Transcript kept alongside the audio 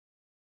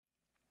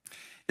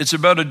It's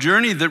about a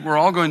journey that we're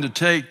all going to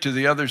take to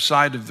the other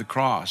side of the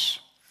cross.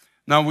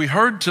 Now, we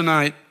heard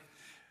tonight,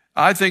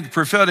 I think,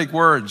 prophetic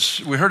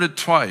words. We heard it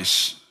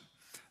twice.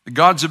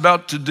 God's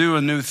about to do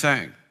a new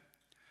thing.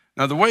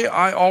 Now, the way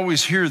I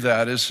always hear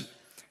that is,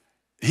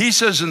 he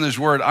says in this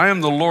word, I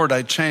am the Lord,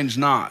 I change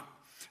not.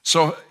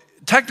 So,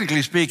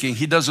 technically speaking,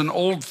 he does an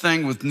old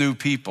thing with new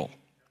people.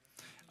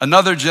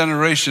 Another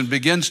generation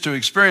begins to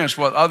experience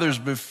what others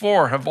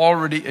before have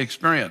already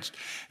experienced.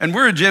 And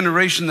we're a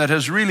generation that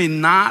has really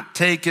not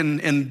taken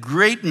in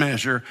great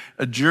measure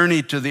a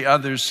journey to the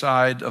other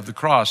side of the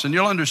cross. And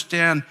you'll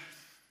understand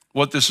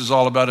what this is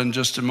all about in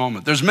just a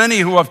moment. There's many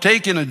who have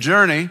taken a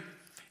journey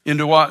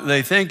into what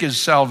they think is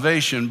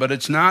salvation, but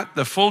it's not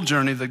the full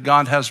journey that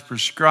God has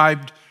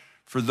prescribed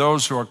for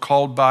those who are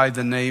called by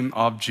the name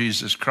of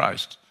Jesus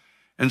Christ.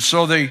 And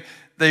so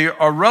they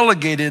are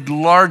relegated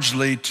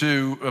largely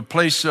to a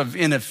place of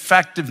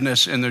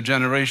ineffectiveness in their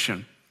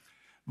generation.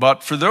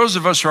 But for those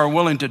of us who are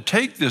willing to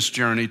take this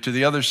journey to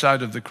the other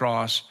side of the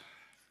cross,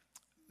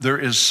 there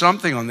is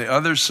something on the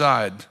other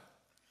side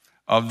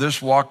of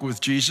this walk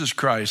with Jesus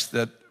Christ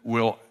that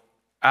will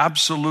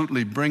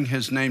absolutely bring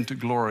his name to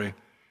glory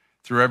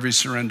through every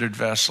surrendered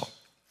vessel.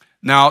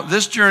 Now,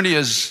 this journey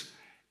is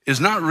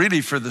not really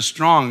for the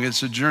strong,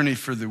 it's a journey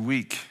for the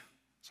weak.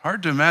 It's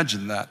hard to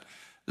imagine that.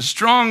 The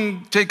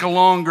strong take a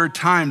longer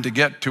time to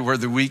get to where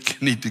the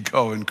weak need to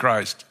go in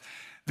Christ,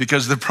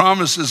 because the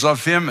promises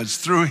of him, it's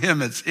through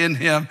him, it's in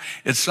him.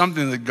 It's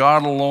something that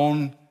God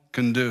alone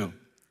can do.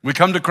 We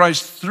come to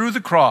Christ through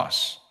the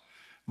cross.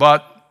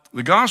 But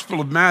the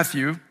Gospel of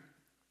Matthew,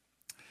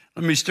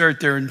 let me start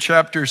there in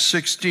chapter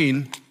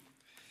 16,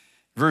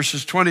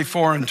 verses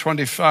 24 and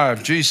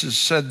 25. Jesus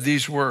said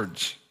these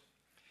words,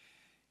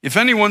 "If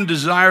anyone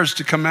desires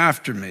to come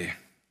after me,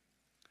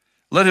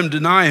 let him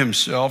deny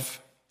himself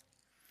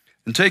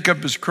and take up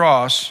his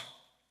cross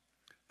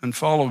and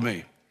follow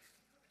me.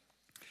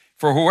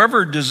 For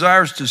whoever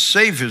desires to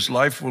save his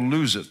life will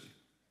lose it.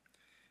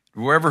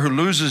 Whoever who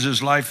loses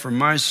his life for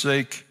my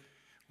sake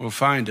will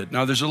find it."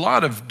 Now, there's a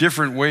lot of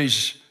different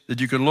ways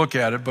that you can look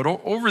at it, but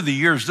over the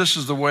years, this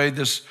is the way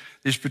these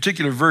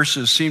particular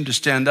verses seem to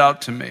stand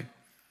out to me.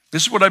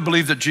 This is what I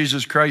believe that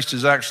Jesus Christ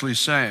is actually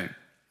saying.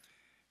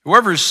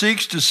 Whoever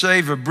seeks to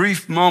save a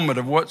brief moment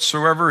of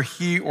whatsoever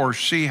he or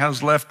she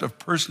has left of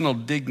personal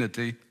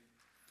dignity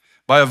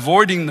by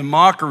avoiding the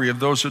mockery of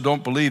those who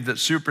don't believe that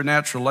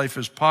supernatural life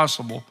is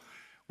possible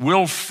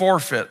will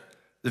forfeit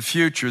the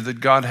future that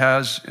God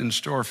has in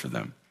store for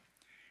them.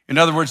 In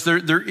other words,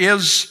 there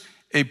is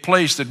a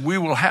place that we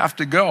will have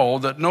to go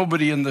that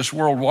nobody in this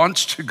world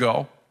wants to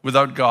go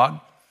without God.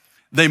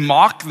 They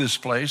mock this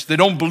place. They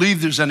don't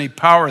believe there's any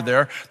power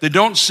there. They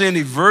don't see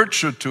any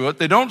virtue to it.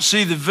 They don't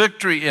see the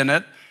victory in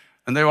it.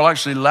 And they will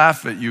actually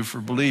laugh at you for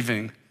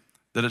believing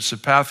that it's a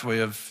pathway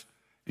of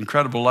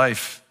incredible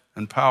life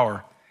and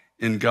power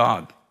in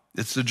God.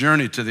 It's the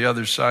journey to the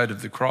other side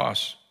of the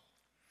cross.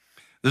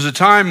 There's a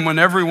time when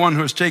everyone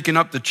who has taken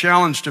up the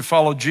challenge to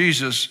follow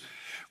Jesus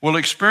will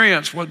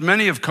experience what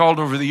many have called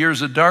over the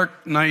years a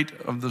dark night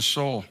of the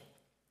soul.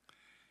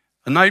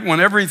 A night when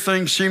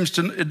everything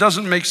it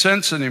doesn't make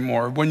sense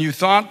anymore. When you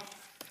thought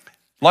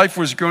life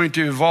was going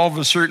to evolve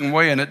a certain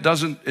way and it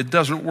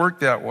doesn't work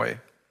that way.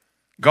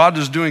 God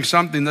is doing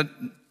something that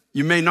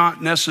you may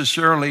not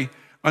necessarily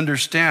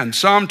understand.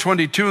 Psalm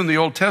 22 in the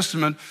Old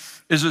Testament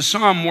is a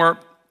psalm where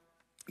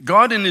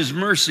God in his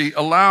mercy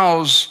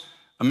allows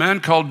a man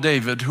called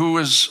David, who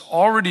is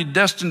already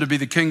destined to be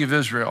the king of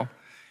Israel,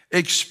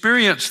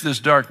 experience this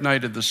dark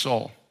night of the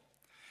soul.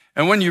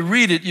 And when you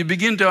read it, you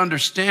begin to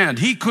understand.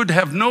 He could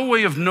have no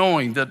way of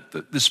knowing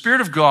that the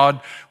Spirit of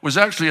God was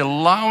actually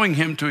allowing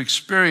him to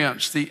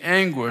experience the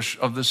anguish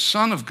of the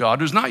Son of God,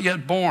 who's not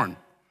yet born,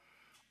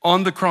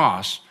 on the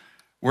cross,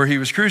 where he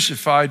was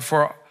crucified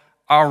for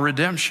our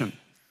redemption.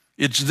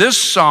 It's this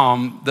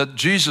psalm that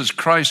Jesus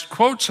Christ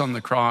quotes on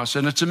the cross,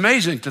 and it's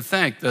amazing to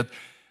think that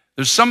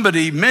there's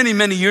somebody many,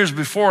 many years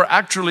before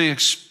actually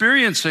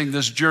experiencing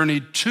this journey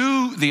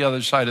to the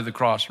other side of the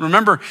cross.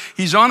 Remember,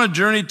 he's on a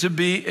journey to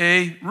be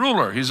a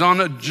ruler. He's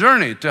on a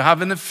journey to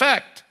have an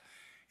effect.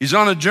 He's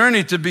on a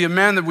journey to be a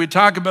man that we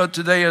talk about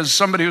today as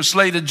somebody who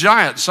slayed a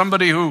giant,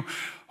 somebody who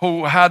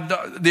had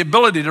the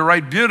ability to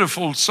write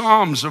beautiful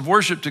psalms of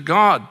worship to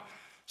God,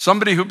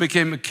 somebody who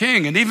became a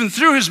king. And even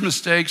through his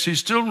mistakes, he's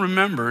still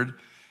remembered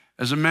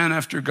as a man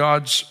after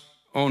God's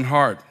own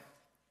heart.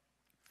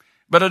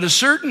 But at a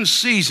certain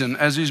season,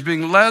 as he's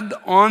being led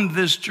on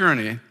this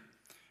journey,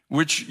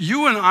 which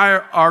you and I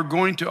are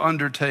going to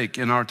undertake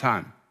in our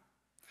time,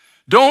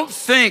 don't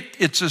think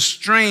it's a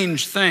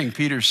strange thing,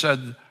 Peter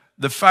said,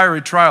 the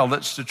fiery trial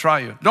that's to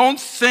try you. Don't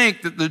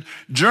think that the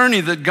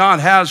journey that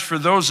God has for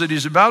those that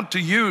he's about to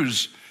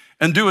use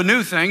and do a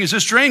new thing is a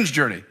strange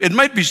journey. It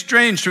might be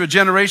strange to a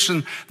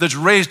generation that's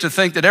raised to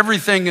think that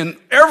everything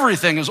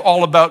is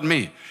all about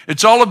me.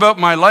 It's all about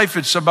my life.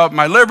 It's about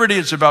my liberty.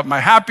 It's about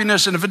my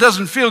happiness. And if it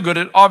doesn't feel good,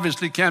 it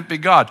obviously can't be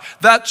God.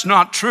 That's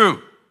not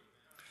true.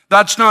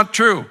 That's not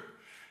true.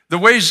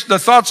 The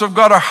thoughts of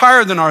God are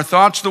higher than our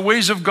thoughts. The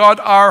ways of God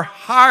are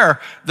higher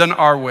than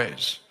our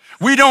ways.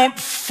 We don't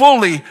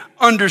fully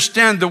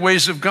understand the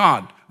ways of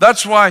God.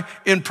 That's why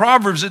in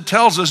Proverbs it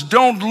tells us,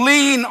 don't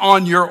lean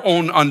on your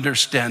own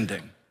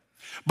understanding,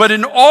 but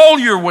in all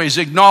your ways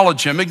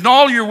acknowledge him.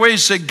 Acknowledge your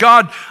ways, say,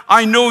 God,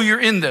 I know you're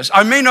in this.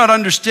 I may not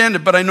understand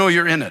it, but I know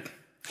you're in it.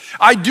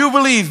 I do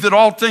believe that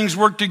all things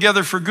work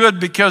together for good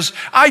because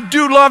I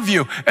do love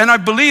you, and I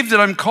believe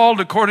that I'm called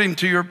according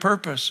to your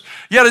purpose.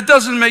 Yet it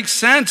doesn't make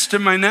sense to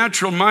my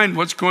natural mind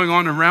what's going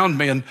on around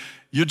me, and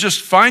you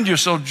just find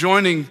yourself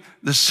joining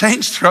the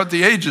saints throughout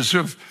the ages who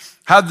have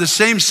had the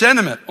same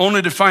sentiment,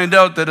 only to find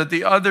out that at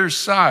the other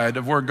side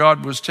of where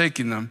God was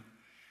taking them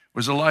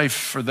was a life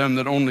for them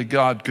that only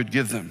God could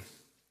give them.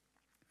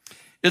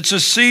 It's a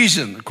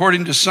season,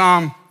 according to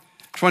Psalm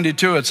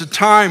 22, it's a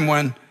time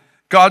when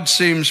God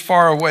seems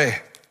far away.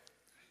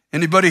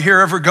 Anybody here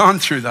ever gone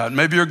through that?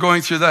 Maybe you're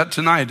going through that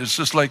tonight. It's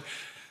just like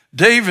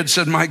David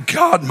said, my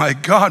God,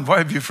 why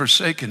have you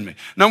forsaken me?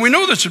 Now we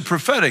know this is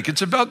prophetic.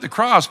 It's about the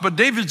cross, but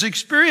David's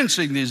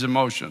experiencing these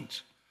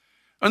emotions.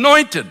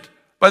 Anointed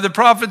by the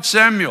prophet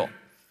Samuel.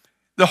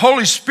 The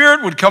Holy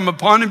Spirit would come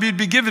upon him. He'd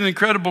be given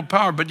incredible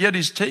power, but yet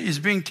he's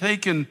being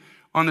taken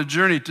on a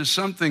journey to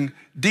something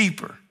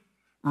deeper,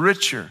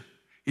 richer.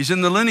 He's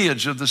in the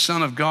lineage of the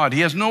Son of God.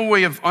 He has no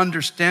way of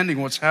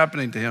understanding what's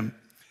happening to him.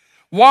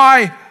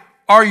 Why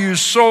are you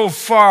so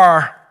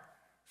far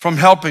from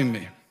helping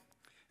me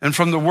and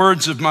from the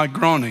words of my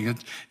groaning?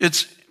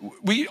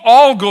 We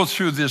all go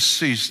through this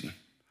season,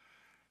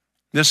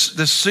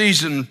 this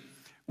season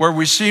where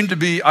we seem to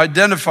be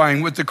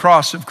identifying with the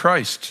cross of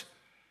Christ.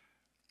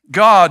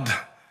 God,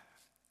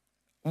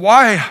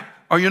 why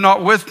are you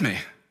not with me?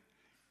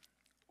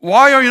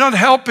 Why are you not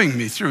helping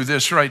me through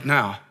this right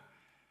now?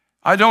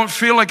 I don't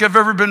feel like I've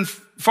ever been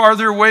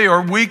farther away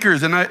or weaker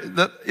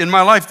in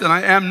my life than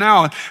I am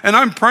now. And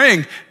I'm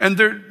praying, and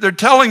they're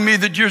telling me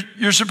that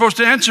you're supposed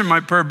to answer my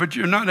prayer, but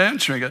you're not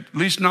answering it, at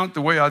least not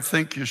the way I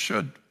think you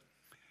should.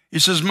 He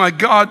says, my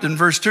God, in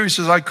verse 2, he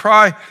says, I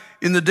cry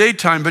in the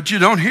daytime, but you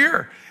don't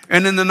hear.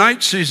 And in the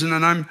night season,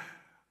 and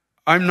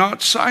I'm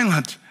not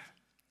silent.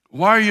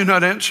 Why are you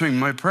not answering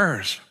my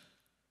prayers?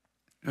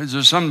 Is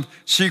there some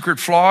secret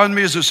flaw in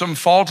me? Is there some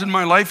fault in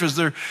my life?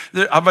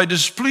 Have I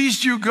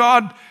displeased you,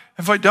 God?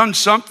 Have I done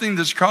something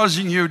that's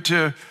causing you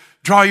to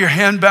draw your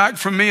hand back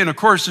from me? And of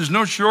course, there's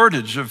no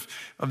shortage of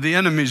the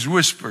enemy's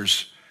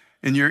whispers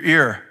in your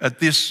ear at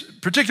this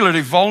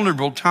particularly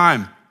vulnerable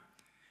time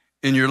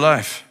in your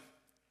life.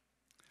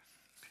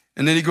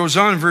 And then he goes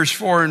on in verse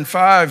 4 and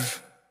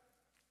 5,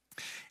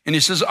 and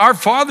he says, our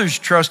fathers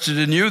trusted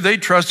in you. They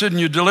trusted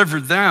and you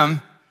delivered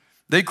them.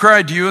 They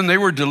cried to you and they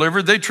were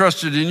delivered. They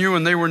trusted in you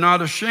and they were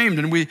not ashamed.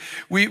 And we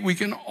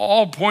can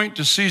all point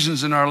to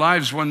seasons in our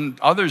lives when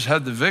others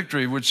had the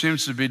victory, which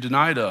seems to be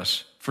denied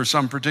us for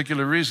some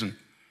particular reason.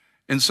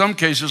 In some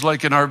cases,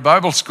 like in our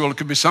Bible school, it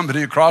could be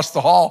somebody across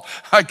the hall.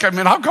 I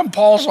mean, how come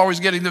Paul's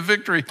always getting the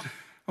victory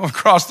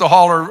across the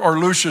hall, or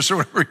Lucius, or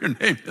whatever your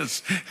name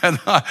is? And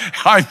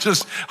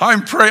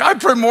I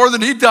pray more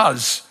than he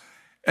does.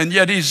 And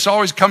yet he's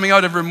always coming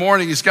out every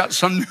morning. He's got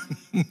some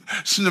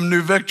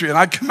new victory. And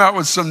I come out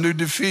with some new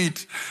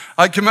defeat.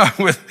 I come out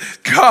with,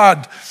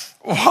 God,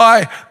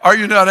 why are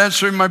you not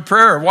answering my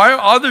prayer? Why are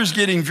others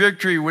getting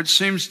victory which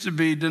seems to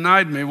be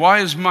denied me? Why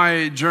is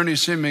my journey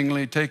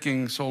seemingly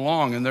taking so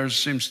long and theirs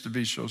seems to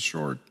be so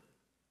short?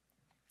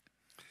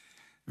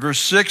 Verse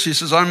 6, he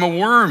says, I'm a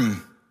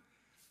worm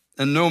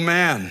and no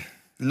man.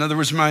 In other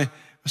words, my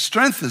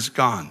strength is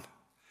gone.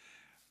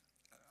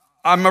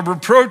 I'm a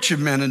reproach of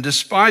men and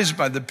despised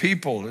by the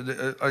people.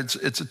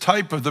 It's a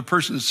type of the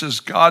person that says,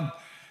 God,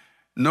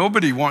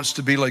 nobody wants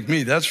to be like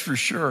me, that's for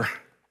sure.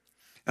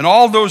 And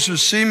all those who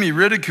see me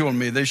ridicule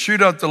me. They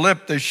shoot out the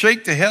lip. They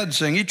shake the head,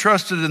 saying, he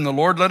trusted in the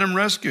Lord. Let him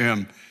rescue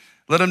him.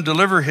 Let him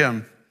deliver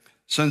him,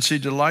 since he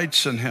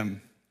delights in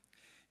him.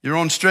 Your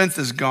own strength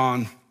is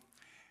gone,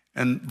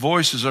 and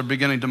voices are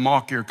beginning to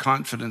mock your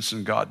confidence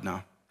in God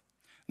now.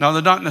 Now,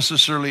 they're not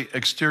necessarily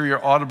exterior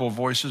audible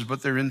voices,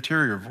 but they're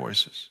interior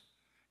voices.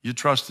 You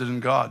trusted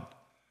in God.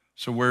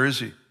 So where is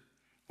he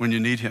when you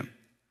need him?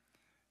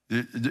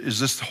 Is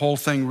this whole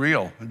thing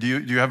real? Do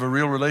you have a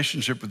real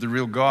relationship with the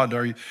real God?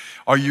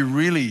 Are you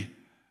really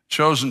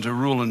chosen to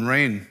rule and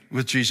reign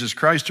with Jesus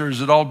Christ, or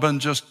has it all been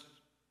just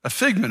a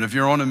figment of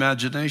your own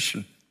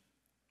imagination?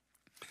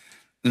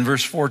 In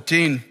verse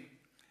 14,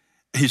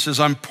 he says,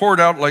 I'm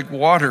poured out like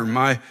water.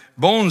 My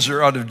bones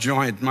are out of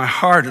joint. My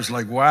heart is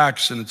like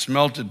wax, and it's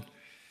melted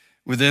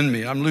within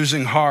me. I'm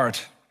losing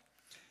heart.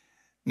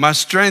 My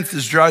strength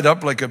is dried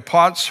up like a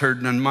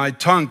potsherd, and my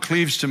tongue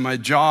cleaves to my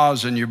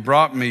jaws, and you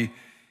brought me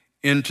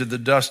into the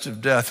dust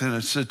of death. And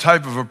it's the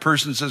type of a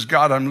person that says,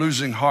 God, I'm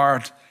losing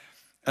heart,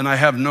 and I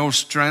have no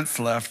strength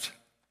left.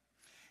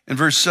 In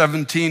verse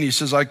 17, he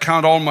says, I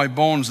count all my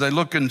bones. They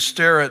look and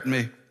stare at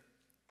me.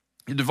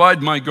 You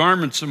divide my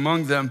garments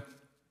among them,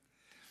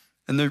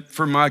 and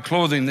for my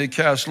clothing they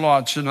cast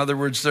lots. In other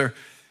words,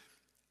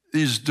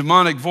 these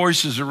demonic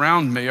voices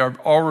around me are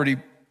already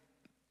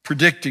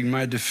predicting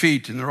my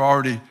defeat, and they're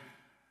already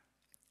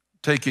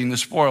taking the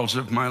spoils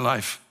of my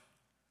life.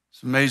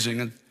 It's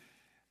amazing.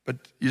 But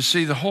you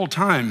see, the whole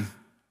time,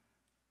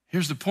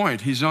 Here's the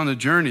point. He's on a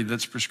journey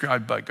that's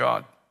prescribed by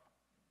God.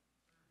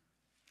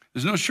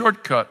 There's no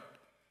shortcut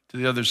to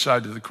the other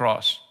side of the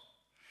cross.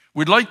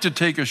 We'd like to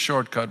take a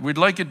shortcut. We'd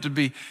like it to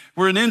be,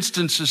 we're an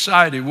instant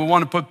society. We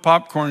want to put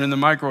popcorn in the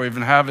microwave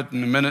and have it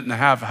in a minute and a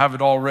half, have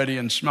it all ready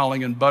and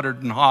smelling and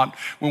buttered and hot.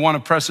 We want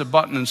to press a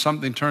button and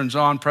something turns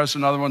on, press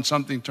another one,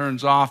 something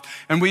turns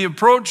off. And we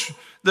approach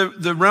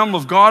the realm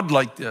of God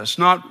like this,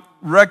 not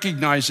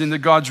recognizing that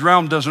God's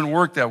realm doesn't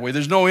work that way.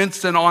 There's no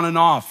instant on and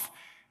off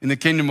in the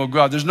kingdom of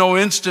God. There's no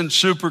instant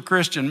super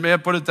Christian, may I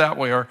put it that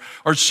way,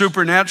 or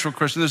supernatural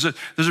Christian.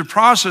 There's a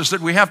process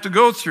that we have to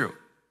go through.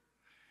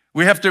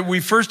 We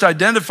first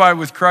identify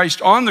with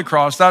Christ on the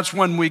cross. That's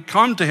when we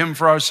come to him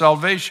for our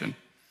salvation,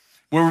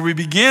 where we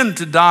begin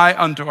to die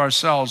unto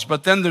ourselves.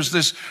 But then there's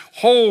this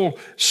whole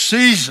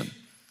season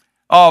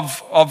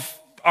of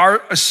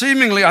our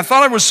seemingly, I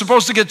thought I was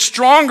supposed to get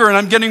stronger and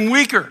I'm getting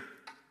weaker.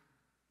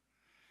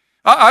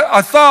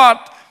 I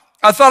thought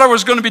I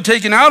was going to be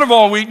taken out of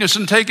all weakness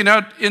and taken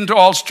out into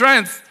all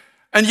strength.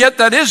 And yet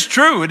that is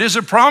true. It is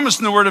a promise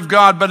in the Word of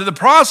God, but the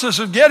process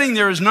of getting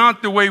there is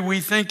not the way we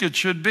think it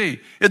should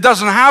be. It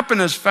doesn't happen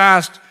as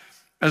fast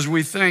as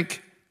we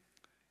think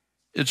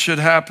it should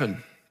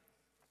happen.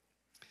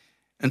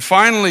 And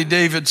finally,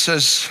 David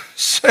says,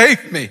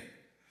 save me.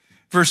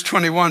 Verse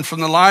 21, from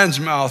the lion's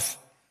mouth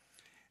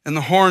and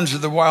the horns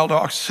of the wild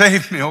ox,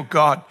 save me, O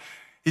God.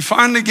 He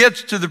finally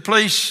gets to the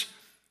place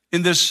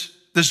in this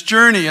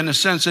journey, in a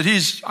sense, that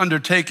he's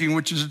undertaking,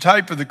 which is a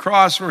type of the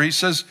cross, where he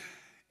says,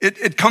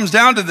 it comes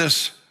down to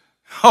this.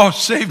 Oh,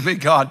 save me,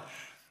 God.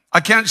 I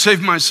can't save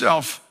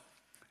myself.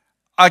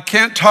 I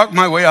can't talk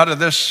my way out of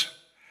this.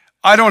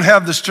 I don't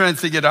have the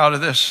strength to get out of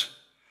this.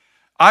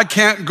 I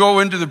can't go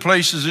into the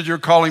places that you're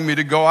calling me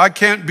to go. I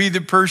can't be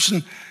the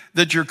person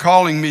that you're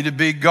calling me to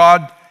be.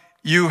 God,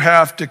 you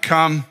have to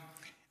come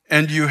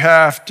and you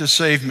have to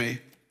save me.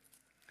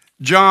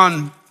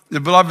 John,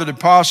 the beloved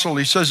apostle,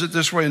 he says it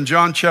this way in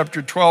John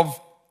chapter 12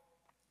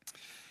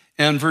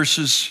 and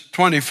verses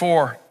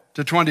 24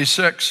 to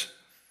 26.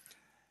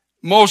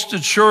 Most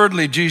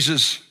assuredly,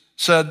 Jesus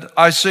said,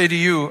 I say to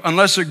you,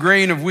 unless a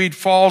grain of wheat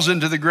falls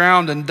into the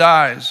ground and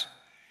dies,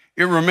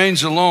 it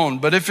remains alone.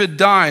 But if it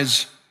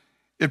dies,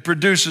 it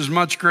produces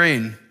much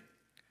grain.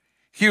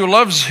 He who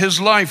loves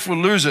his life will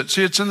lose it.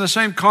 See, it's in the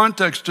same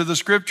context to the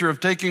scripture of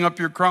taking up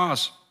your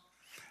cross.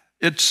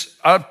 It's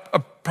a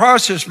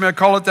process, may I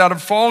call it that, of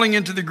falling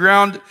into the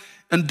ground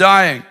and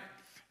dying,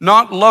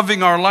 not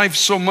loving our life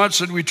so much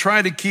that we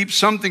try to keep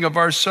something of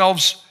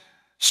ourselves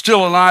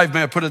still alive,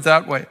 may I put it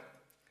that way.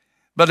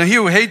 But he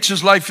who hates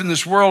his life in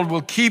this world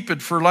will keep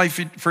it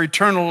for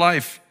eternal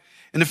life.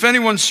 And if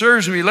anyone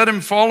serves me, let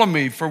him follow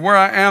me. For where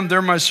I am, there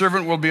my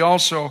servant will be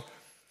also.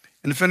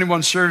 And if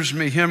anyone serves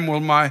me, him will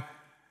my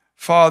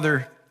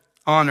Father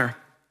honor.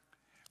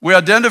 We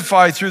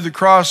identify through the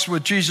cross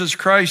with Jesus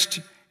Christ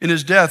in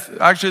his death.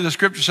 Actually, the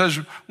scripture says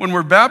when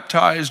we're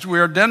baptized, we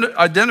are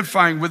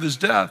identifying with his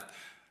death,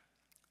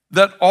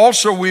 that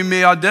also we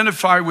may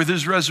identify with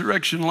his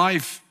resurrection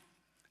life.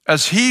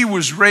 As he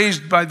was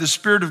raised by the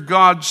Spirit of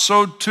God,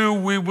 so too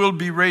we will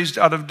be raised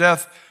out of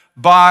death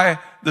by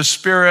the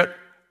Spirit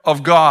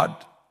of God.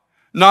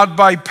 Not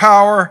by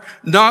power,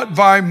 not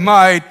by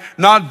might,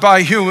 not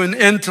by human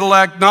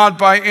intellect, not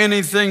by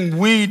anything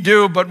we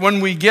do, but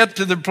when we get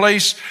to the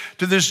place,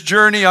 to this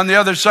journey on the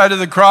other side of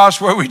the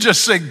cross where we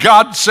just say,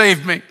 God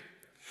save me.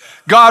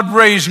 God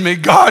raise me.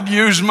 God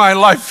use my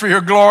life for your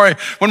glory.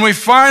 When we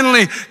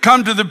finally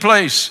come to the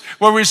place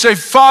where we say,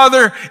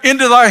 Father,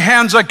 into thy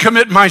hands I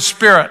commit my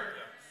spirit.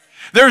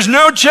 There's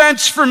no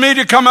chance for me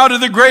to come out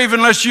of the grave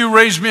unless you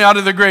raise me out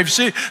of the grave.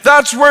 See,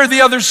 that's where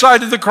the other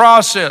side of the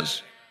cross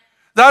is.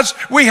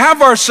 We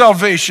have our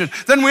salvation.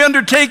 Then we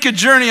undertake a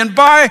journey, and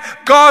by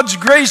God's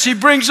grace, he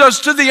brings us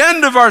to the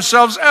end of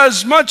ourselves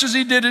as much as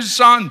he did his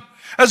son,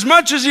 as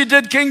much as he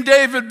did King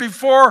David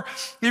before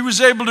he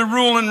was able to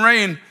rule and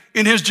reign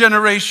in his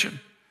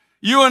generation.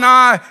 You and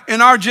I, in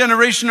our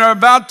generation, are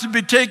about to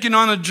be taken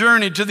on a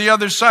journey to the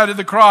other side of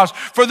the cross,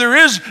 for there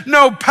is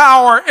no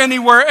power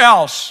anywhere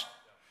else.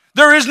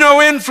 There is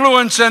no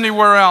influence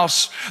anywhere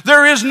else.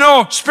 There is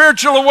no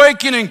spiritual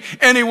awakening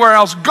anywhere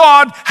else.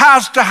 God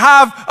has to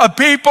have a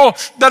people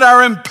that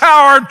are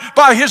empowered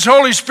by his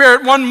Holy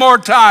Spirit one more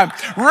time,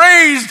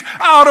 raised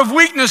out of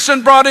weakness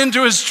and brought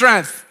into his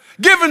strength,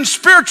 given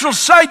spiritual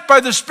sight by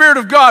the Spirit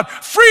of God,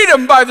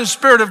 freedom by the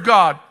Spirit of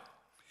God,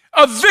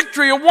 a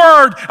victory, a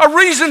word, a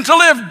reason to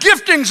live,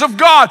 giftings of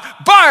God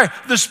by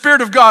the Spirit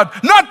of God,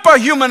 not by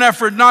human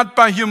effort, not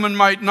by human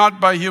might,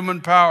 not by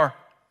human power,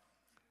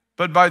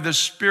 but by the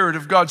Spirit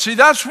of God. See,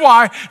 that's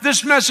why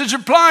this message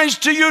applies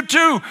to you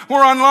too.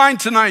 We're online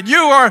tonight. You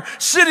are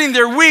sitting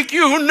there weak.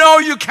 You who know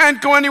you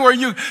can't go anywhere.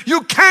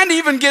 You can't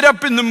even get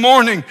up in the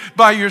morning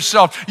by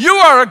yourself. You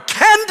are a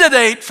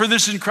candidate for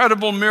this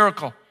incredible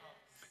miracle,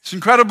 this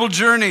incredible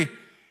journey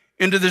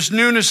into this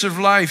newness of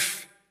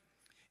life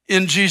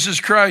in Jesus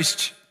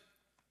Christ.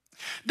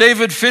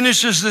 David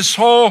finishes this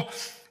whole,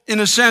 in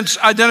a sense,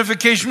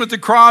 identification with the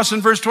cross in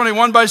verse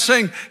 21 by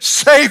saying,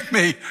 save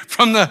me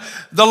from the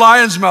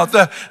lion's mouth.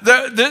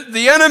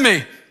 The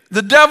enemy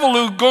The devil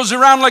who goes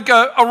around like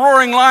a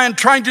roaring lion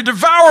trying to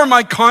devour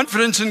my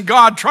confidence in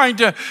God, trying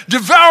to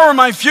devour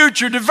my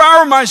future,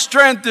 devour my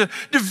strength,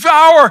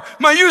 devour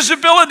my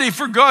usability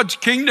for God's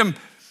kingdom.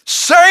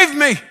 Save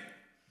me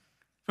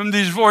from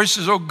these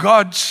voices. Oh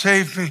God,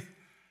 save me.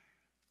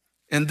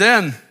 And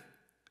then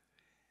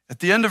at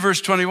the end of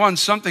verse 21,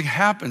 something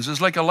happens.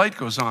 It's like a light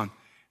goes on.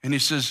 And he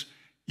says,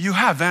 you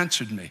have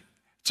answered me.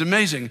 It's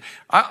amazing.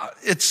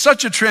 It's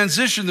such a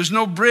transition. There's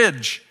no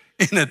bridge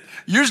in it.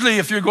 Usually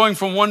if you're going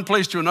from one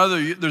place to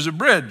another, there's a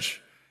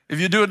bridge. If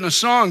you do it in a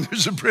song,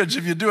 there's a bridge.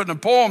 If you do it in a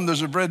poem,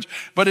 there's a bridge.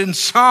 But in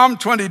Psalm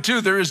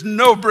 22, there is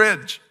no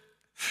bridge.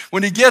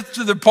 When he gets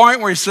to the point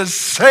where he says,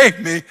 save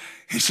me,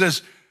 he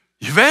says,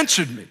 you've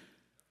answered me.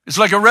 It's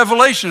like a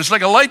revelation. It's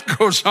like a light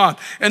goes on.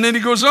 And then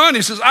he goes on,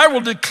 he says, I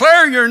will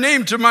declare your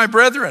name to my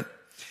brethren.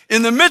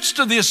 In the midst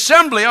of the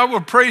assembly, I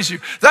will praise you.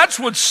 That's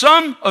what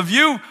some of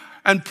you,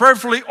 and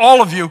prayerfully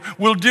all of you,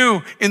 will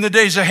do in the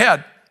days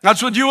ahead.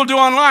 That's what you will do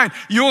online.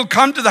 You will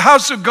come to the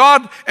house of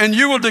God and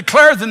you will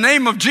declare the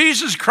name of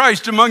Jesus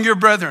Christ among your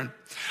brethren.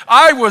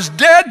 I was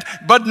dead,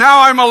 but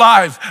now I'm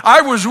alive.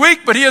 I was weak,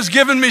 but he has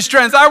given me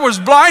strength. I was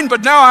blind,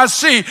 but now I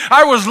see.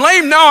 I was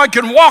lame, now I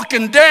can walk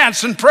and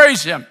dance and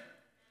praise him.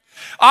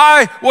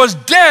 I was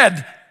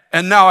dead,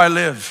 and now I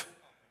live.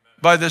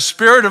 By the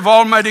Spirit of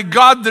Almighty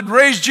God that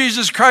raised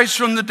Jesus Christ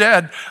from the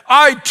dead,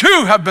 I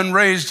too have been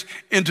raised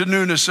into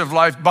newness of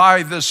life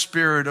by the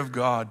Spirit of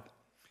God.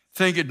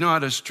 Think it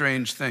not a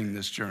strange thing,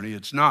 this journey.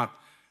 It's not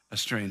a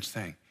strange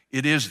thing.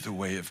 It is the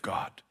way of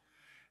God.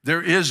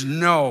 There is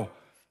no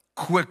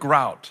quick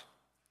route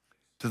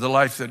to the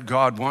life that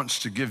God wants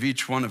to give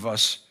each one of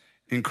us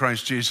in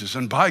Christ Jesus.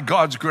 And by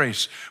God's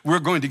grace, we're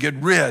going to get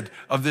rid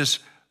of this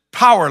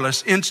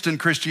powerless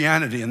instant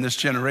Christianity in this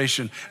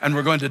generation, and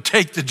we're going to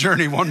take the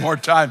journey one more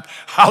time.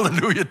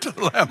 Hallelujah to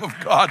the Lamb of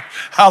God.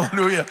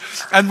 Hallelujah.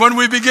 And when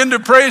we begin to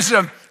praise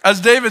him, as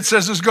David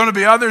says, there's going to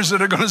be others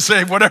that are going to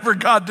say, whatever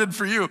God did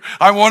for you,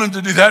 I want him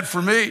to do that for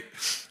me.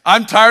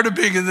 I'm tired of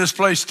being in this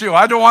place too.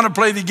 I don't want to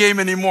play the game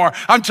anymore.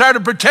 I'm tired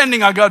of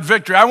pretending I got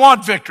victory. I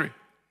want victory.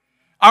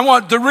 I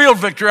want the real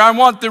victory. I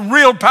want the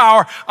real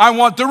power. I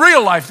want the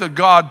real life that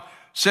God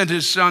sent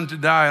his son to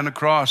die on a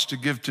cross to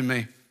give to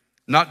me.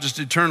 Not just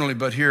eternally,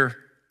 but here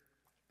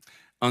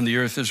on the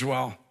earth as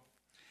well.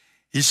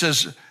 He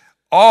says,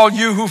 all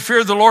you who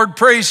fear the Lord,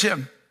 praise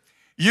him.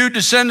 You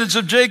descendants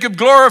of Jacob,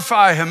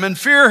 glorify him and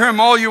fear him,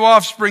 all you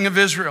offspring of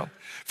Israel.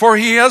 For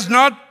he has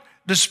not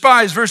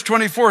despised, verse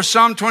 24,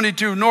 Psalm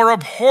 22, nor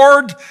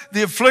abhorred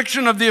the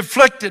affliction of the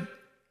afflicted,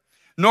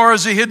 nor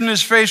has he hidden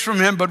his face from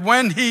him. But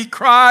when he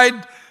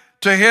cried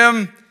to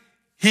him,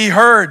 he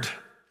heard.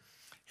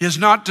 He has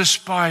not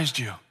despised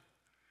you.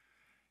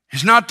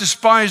 He's not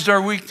despised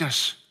our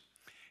weakness.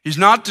 He's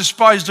not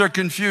despised our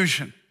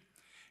confusion.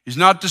 He's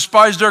not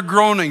despised our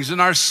groanings and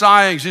our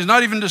sighings. He's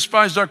not even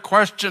despised our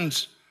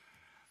questions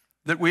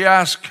that we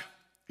ask.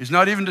 He's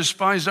not even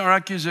despised our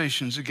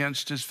accusations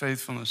against his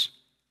faithfulness.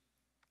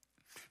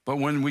 But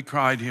when we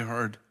cried, he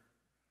heard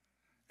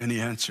and he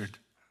answered.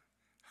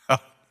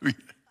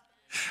 Hallelujah.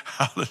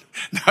 Hallelujah.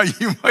 Now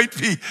you might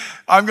be,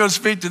 I'm going to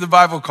speak to the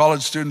Bible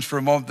college students for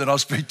a moment, then I'll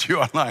speak to you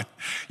online.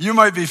 You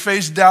might be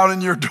face down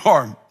in your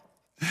dorm.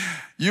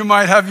 You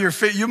might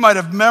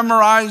have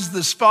memorized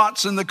the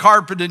spots in the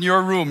carpet in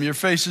your room. Your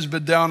face has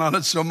been down on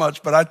it so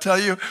much. But I tell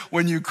you,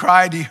 when you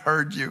cried, he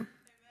heard you.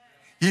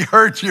 He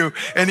heard you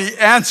and he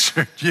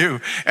answered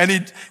you.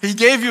 And he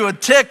gave you a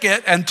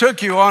ticket and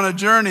took you on a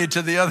journey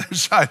to the other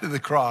side of the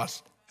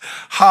cross.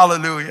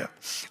 Hallelujah.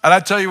 And I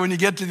tell you, when you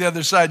get to the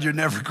other side, you're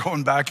never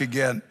going back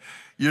again.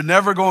 You're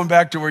never going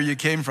back to where you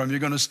came from. You're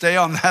going to stay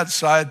on that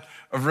side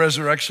of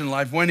resurrection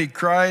life. When he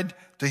cried,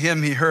 to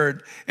him he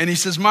heard. And he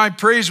says, my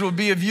praise will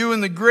be of you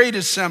in the great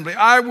assembly.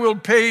 I will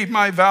pay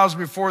my vows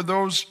before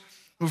those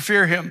who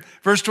fear him.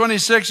 Verse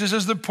 26, he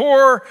says, the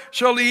poor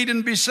shall eat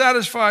and be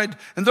satisfied,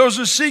 and those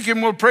who seek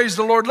him will praise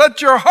the Lord.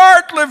 Let your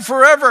heart live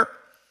forever.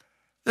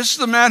 This is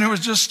the man who has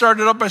just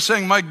started up by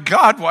saying, my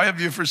God, why have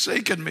you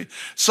forsaken me?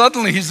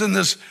 Suddenly he's in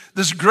this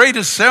great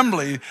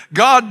assembly.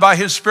 God, by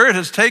his Spirit,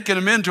 has taken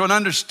him into an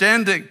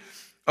understanding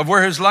of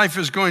where his life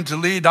is going to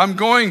lead. I'm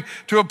going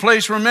to a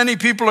place where many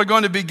people are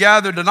going to be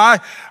gathered, and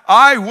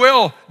I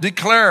will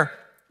declare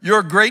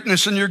your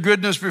greatness and your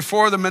goodness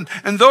before them.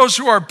 And those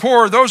who are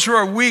poor, those who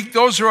are weak,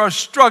 those who are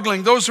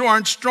struggling, those who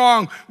aren't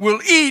strong will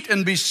eat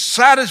and be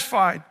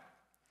satisfied.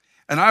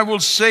 And I will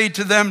say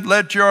to them,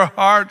 let your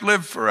heart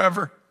live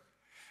forever.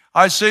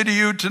 I say to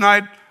you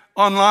tonight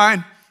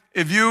online,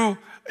 if you're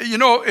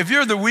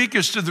the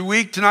weakest of the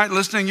weak tonight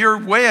listening, you're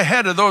way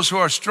ahead of those who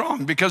are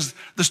strong, because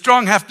the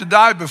strong have to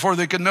die before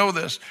they can know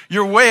this.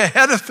 You're way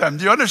ahead of them.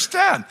 Do you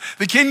understand?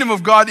 The kingdom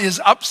of God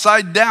is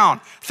upside down.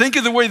 Think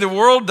of the way the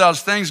world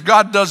does things.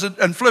 God does it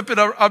and flip it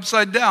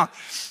upside down.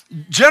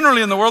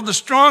 Generally in the world, the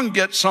strong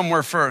get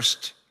somewhere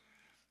first.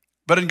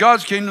 But in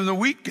God's kingdom, the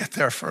weak get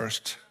there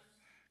first.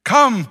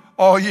 Come,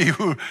 all ye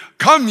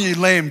come ye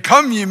lame,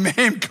 come ye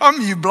maimed, come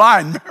ye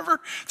blind.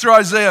 Remember through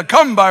Isaiah,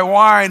 come buy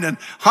wine and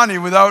honey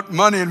without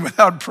money and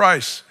without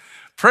price.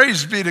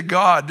 Praise be to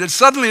God.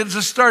 Suddenly it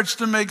just starts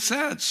to make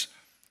sense.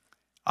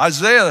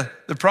 Isaiah,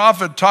 the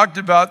prophet, talked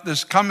about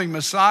this coming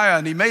Messiah,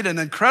 and he made an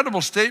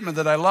incredible statement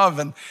that I love.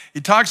 And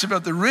he talks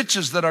about the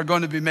riches that are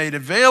going to be made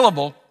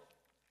available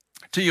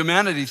to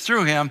humanity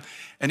through him.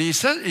 And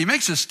he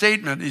makes a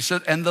statement. He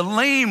said, and the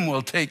lame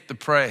will take the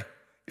prey.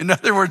 In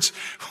other words,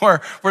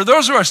 where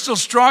those who are still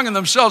strong in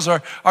themselves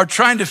are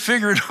trying to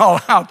figure it all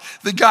out.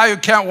 The guy who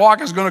can't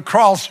walk is going to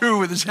crawl through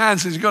with his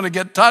hands. He's going to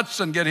get touched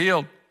and get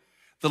healed.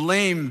 The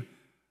lame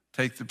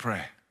take the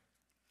prey.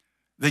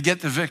 They get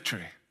the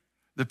victory.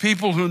 The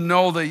people who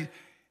know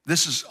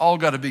this has all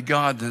got to be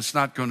God and it's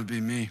not going to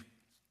be me.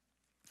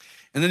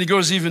 And then he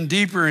goes even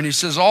deeper and he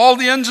says, all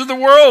the ends of the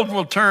world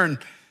will turn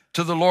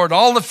to the Lord.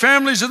 All the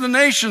families of the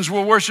nations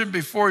will worship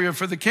before you,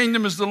 for the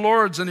kingdom is the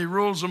Lord's and he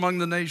rules among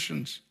the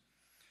nations.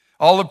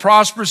 All the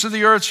prosperous of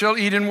the earth shall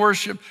eat and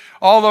worship.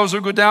 All those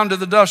who go down to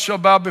the dust shall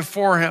bow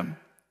before him.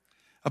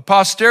 A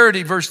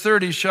posterity, verse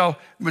 30,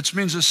 which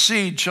means a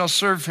seed, shall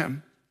serve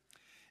him.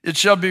 It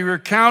shall be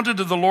recounted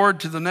to the Lord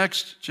to the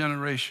next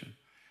generation.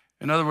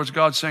 In other words,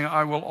 God's saying,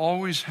 I will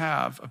always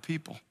have a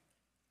people.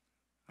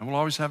 I will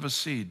always have a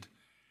seed.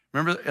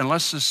 Remember,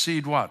 unless the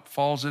seed what?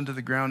 Falls into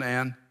the ground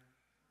and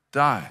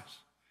dies.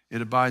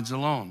 It abides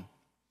alone.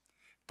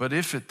 But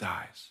if it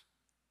dies,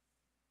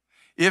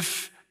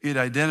 if it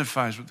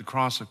identifies with the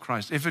cross of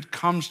Christ, if it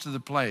comes to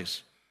the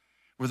place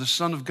where the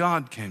Son of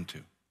God came to,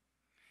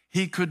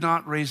 he could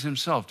not raise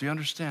himself. Do you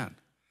understand?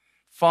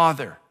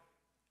 Father,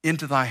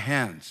 into thy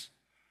hands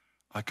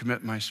I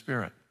commit my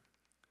spirit.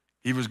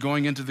 He was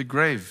going into the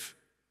grave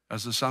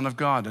as the Son of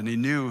God, and he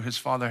knew his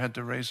Father had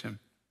to raise him.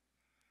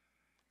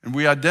 And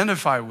we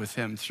identify with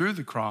him through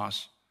the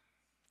cross,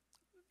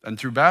 and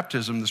through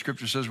baptism, the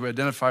scripture says we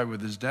identify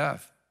with his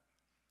death.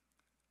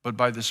 But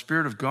by the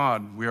Spirit of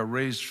God, we are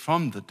raised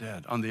from the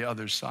dead on the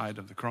other side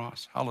of the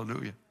cross.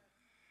 Hallelujah.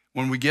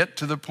 When we get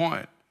to the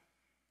point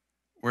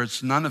where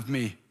it's none of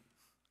me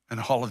and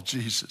all of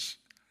Jesus.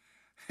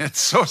 It's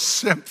so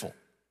simple,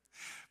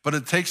 but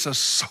it takes us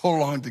so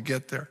long to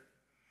get there.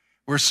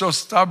 We're so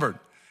stubborn.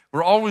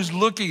 We're always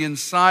looking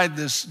inside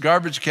this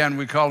garbage can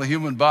we call a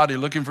human body,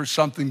 looking for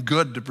something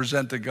good to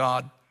present to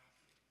God.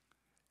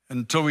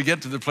 Until we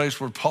get to the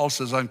place where Paul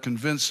says, I'm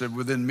convinced that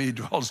within me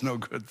dwells no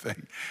good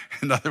thing.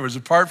 In other words,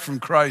 apart from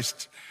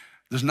Christ,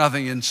 there's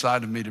nothing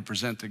inside of me to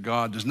present to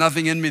God. There's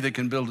nothing in me that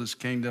can build his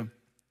kingdom.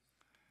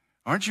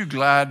 Aren't you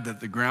glad that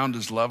the ground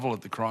is level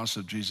at the cross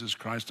of Jesus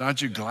Christ?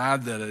 Aren't you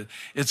glad that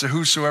it's a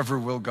whosoever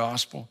will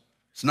gospel?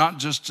 It's not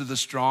just to the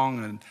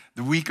strong, and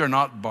the weak are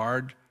not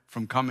barred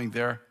from coming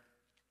there.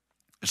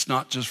 It's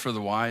not just for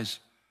the wise.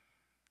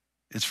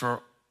 It's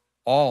for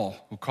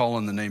all who call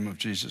on the name of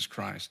Jesus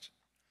Christ.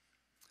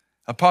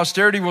 A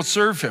posterity will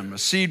serve him. A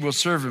seed will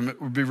serve him.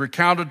 It will be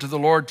recounted to the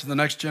Lord to the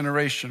next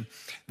generation.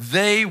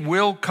 They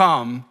will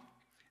come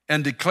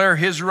and declare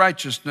his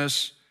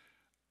righteousness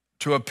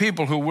to a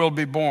people who will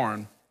be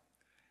born,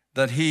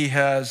 that he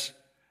has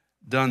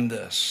done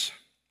this.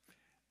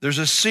 There's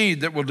a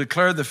seed that will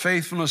declare the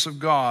faithfulness of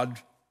God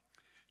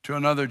to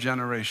another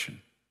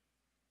generation.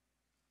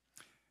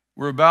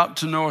 We're about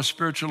to know a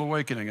spiritual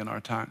awakening in our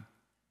time.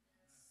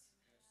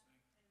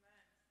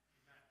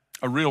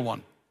 A real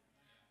one.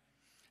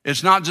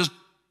 It's not just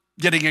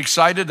getting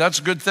excited. That's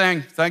a good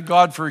thing. Thank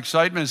God for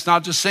excitement. It's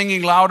not just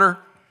singing louder,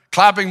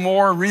 clapping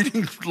more,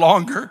 reading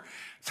longer.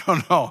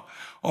 No.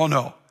 Oh,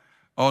 no.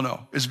 Oh,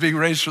 no. It's being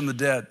raised from the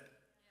dead.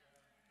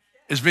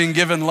 It's being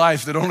given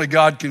life that only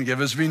God can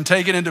give. It's being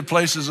taken into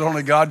places that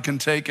only God can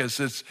take us.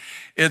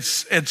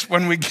 It's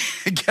when we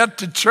get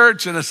to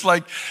church and it's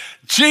like,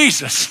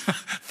 Jesus,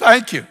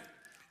 thank you.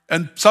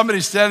 And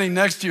somebody's standing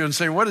next to you and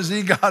say, what has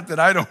he got that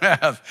I don't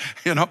have?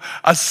 You know,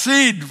 a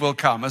seed will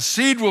come. A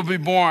seed will be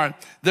born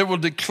that will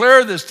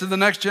declare this to the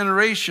next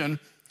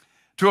generation,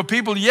 to a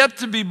people yet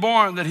to be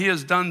born, that he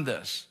has done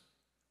this.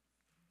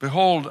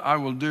 Behold, I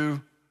will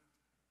do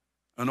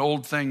an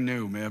old thing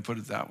new. May I put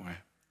it that way?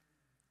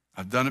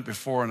 I've done it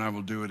before and I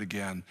will do it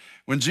again.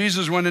 When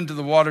Jesus went into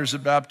the waters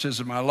of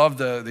baptism, I love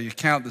the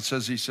account that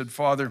says he said,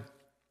 Father,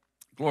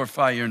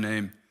 glorify your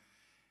name.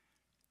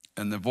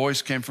 And the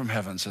voice came from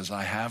heaven, says,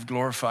 I have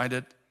glorified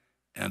it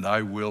and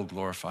I will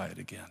glorify it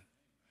again.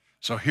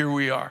 So here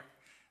we are.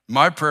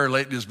 My prayer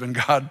lately has been,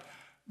 God,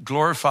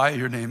 glorify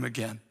your name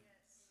again.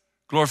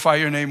 Glorify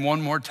your name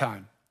one more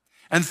time.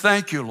 And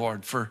thank you,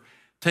 Lord, for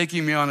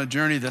taking me on a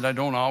journey that I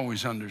don't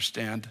always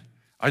understand.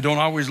 I don't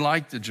always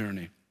like the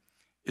journey.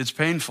 It's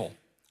painful.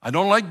 I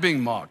don't like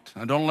being mocked.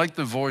 I don't like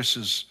the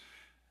voices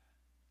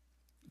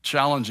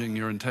challenging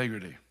your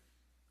integrity.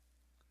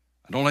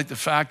 I don't like the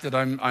fact that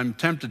I'm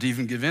tempted to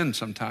even give in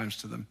sometimes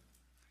to them.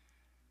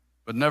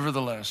 But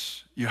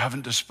nevertheless, you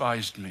haven't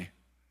despised me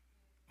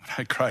when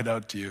I cried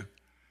out to you.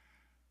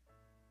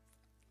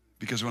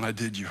 Because when I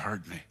did, you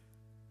heard me.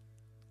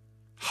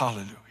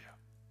 Hallelujah.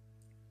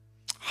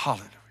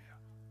 Hallelujah.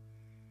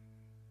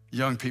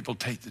 Young people,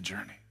 take the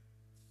journey.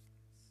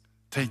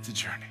 Take the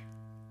journey.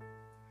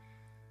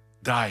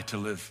 Die to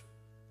live.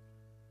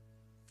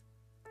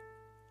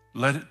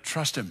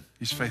 Trust him.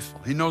 He's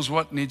faithful. He knows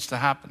what needs to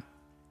happen.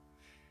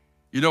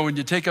 You know, when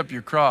you take up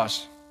your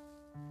cross,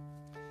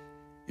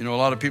 You know, a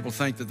lot of people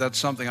think that that's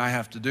something I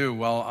have to do.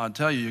 Well, I'll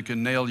tell you, you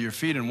can nail your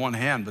feet in one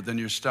hand, but then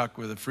you're stuck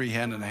with a free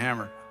hand and a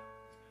hammer.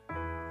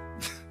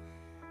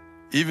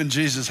 Even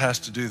Jesus has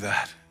to do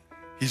that.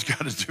 He's got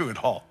to do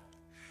it all.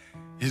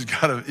 He's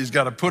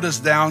got to put us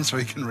down so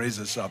he can raise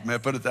us up. May I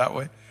put it that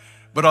way?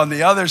 But on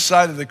the other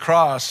side of the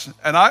cross,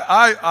 and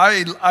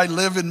I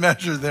live in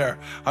measure there.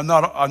 I'm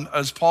not,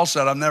 as Paul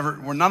said,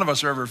 none of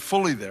us are ever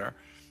fully there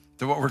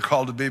to what we're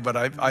called to be, but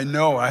I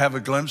know I have a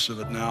glimpse of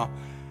it now.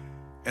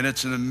 And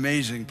it's an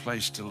amazing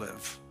place to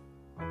live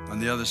on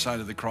the other side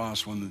of the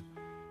cross when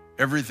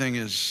everything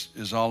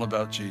is all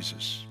about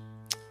Jesus.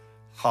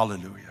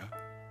 Hallelujah.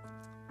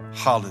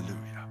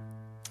 Hallelujah.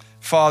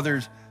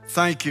 Father,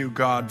 thank you,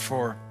 God,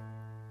 for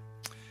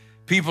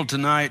people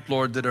tonight,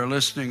 Lord, that are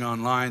listening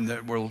online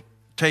that will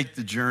take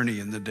the journey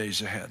in the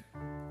days ahead.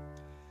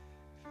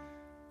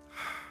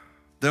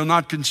 They'll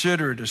not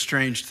consider it a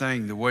strange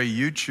thing, the way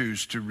you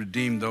choose to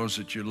redeem those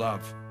that you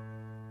love.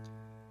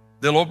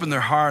 They'll open their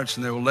hearts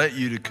and they will let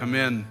you to come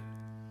in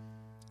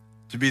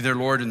to be their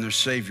Lord and their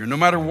Savior. No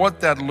matter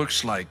what that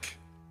looks like,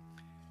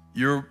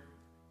 your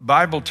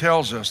Bible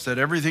tells us that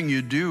everything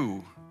you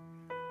do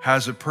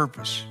has a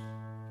purpose.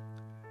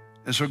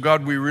 And so,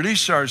 God, we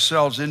release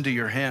ourselves into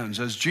your hands,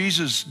 as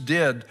Jesus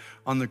did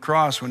on the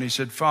cross when he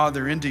said,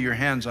 Father, into your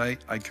hands I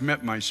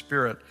commit my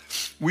spirit.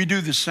 We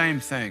do the same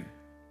thing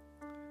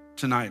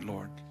tonight,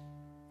 Lord.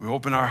 We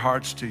open our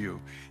hearts to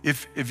you.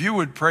 If you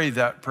would pray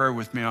that prayer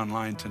with me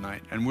online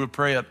tonight, and we'll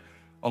pray it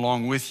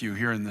along with you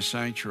here in the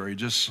sanctuary,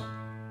 just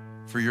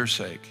for your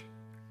sake.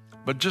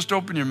 But just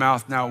open your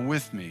mouth now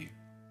with me.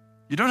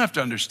 You don't have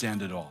to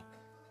understand it all.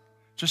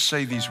 Just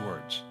say these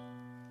words.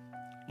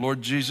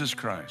 Lord Jesus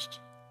Christ,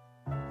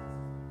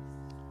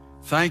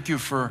 thank you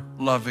for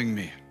loving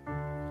me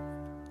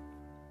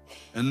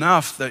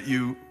enough that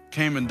you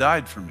came and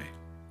died for me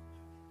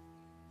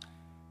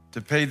to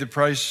pay the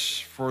price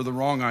for the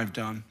wrong I've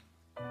done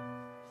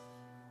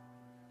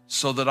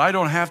so that I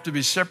don't have to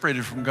be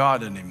separated from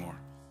God anymore.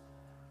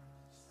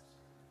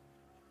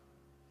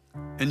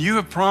 And you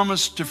have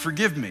promised to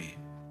forgive me.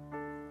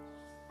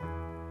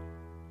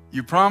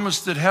 You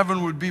promised that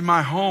heaven would be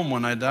my home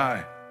when I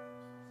die.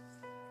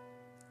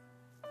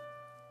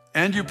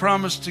 And you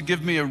promised to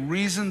give me a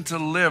reason to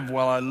live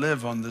while I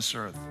live on this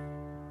earth.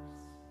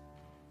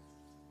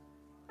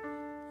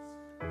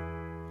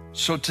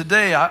 So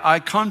today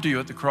I come to you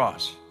at the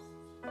cross.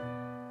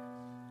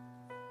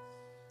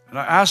 And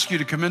I ask you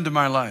to come into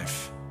my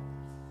life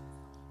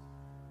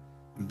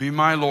and be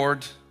my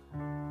Lord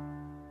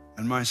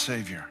and my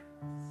Savior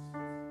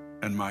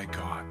and my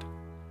God.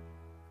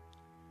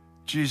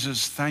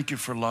 Jesus, thank you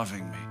for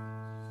loving me.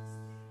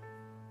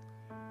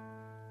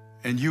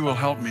 And you will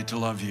help me to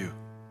love you.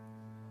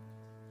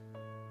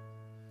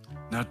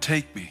 Now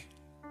take me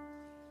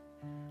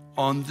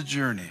on the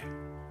journey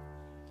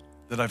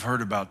that I've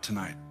heard about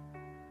tonight.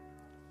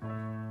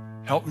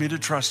 Help me to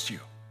trust you,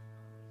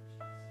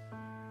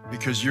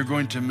 because you're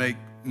going to make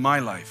my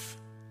life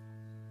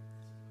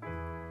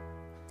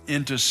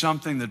into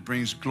something that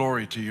brings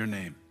glory to your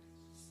name.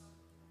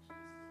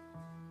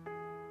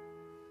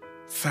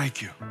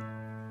 Thank you.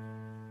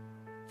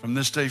 From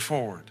this day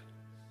forward,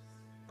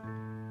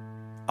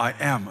 I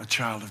am a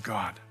child of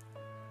God.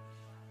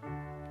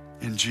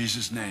 In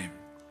Jesus' name,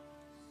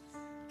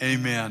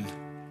 amen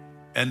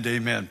and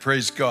amen.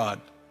 Praise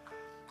God.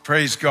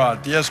 Praise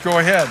God. Yes, go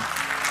ahead.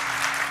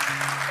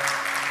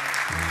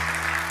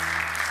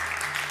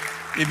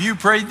 If you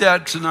prayed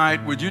that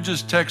tonight, would you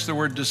just text the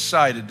word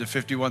decided to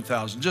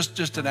 51,000?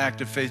 Just an act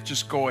of faith.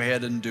 Just go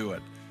ahead and do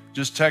it.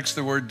 Just text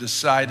the word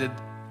decided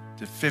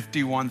to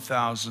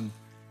 51,000.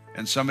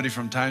 And somebody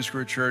from Times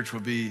Square Church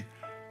will be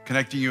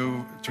connecting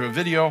you to a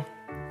video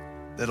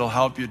that'll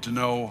help you to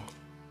know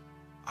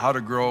how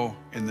to grow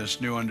in this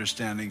new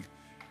understanding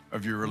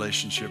of your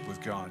relationship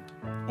with God.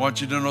 I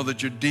want you to know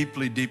that you're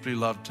deeply, deeply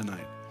loved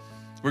tonight.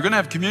 We're going to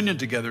have communion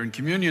together, and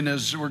communion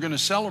is we're going to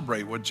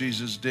celebrate what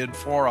Jesus did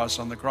for us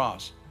on the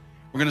cross.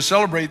 We're going to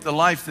celebrate the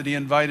life that he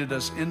invited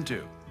us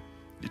into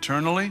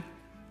eternally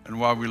and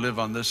while we live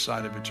on this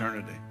side of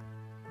eternity.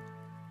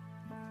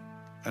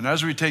 And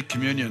as we take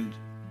communion,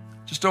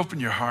 just open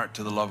your heart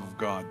to the love of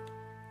God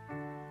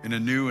in a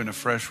new and a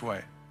fresh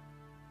way.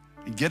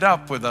 And get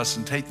up with us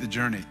and take the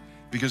journey,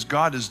 because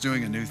God is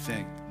doing a new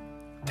thing.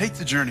 Take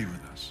the journey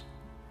with us.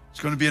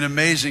 It's going to be an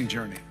amazing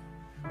journey.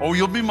 Oh,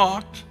 you'll be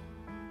mocked.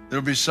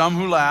 There'll be some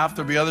who laugh.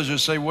 There'll be others who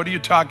say, what are you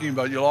talking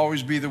about? You'll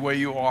always be the way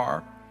you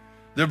are.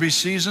 There'll be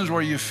seasons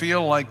where you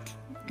feel like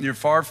you're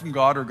far from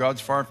God or God's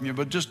far from you,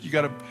 but you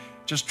got to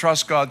just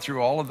trust God through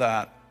all of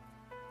that,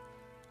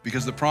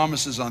 because the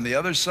promise is on the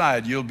other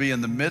side. You'll be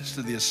in the midst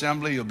of the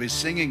assembly. You'll be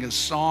singing a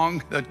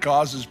song that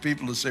causes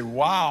people to say,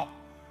 wow,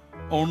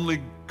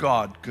 only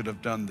God could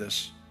have done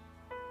this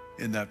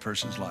in that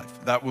person's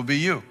life. That will be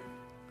you.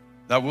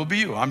 That will be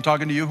you. I'm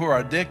talking to you who are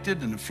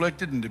addicted and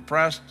afflicted and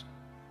depressed.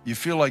 You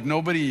feel like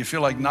nobody, you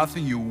feel like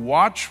nothing. You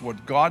watch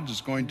what God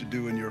is going to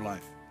do in your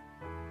life.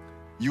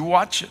 You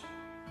watch it.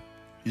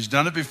 He's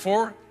done it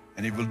before,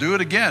 and he will do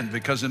it again,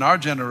 because in our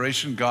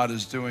generation, God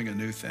is doing a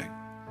new thing.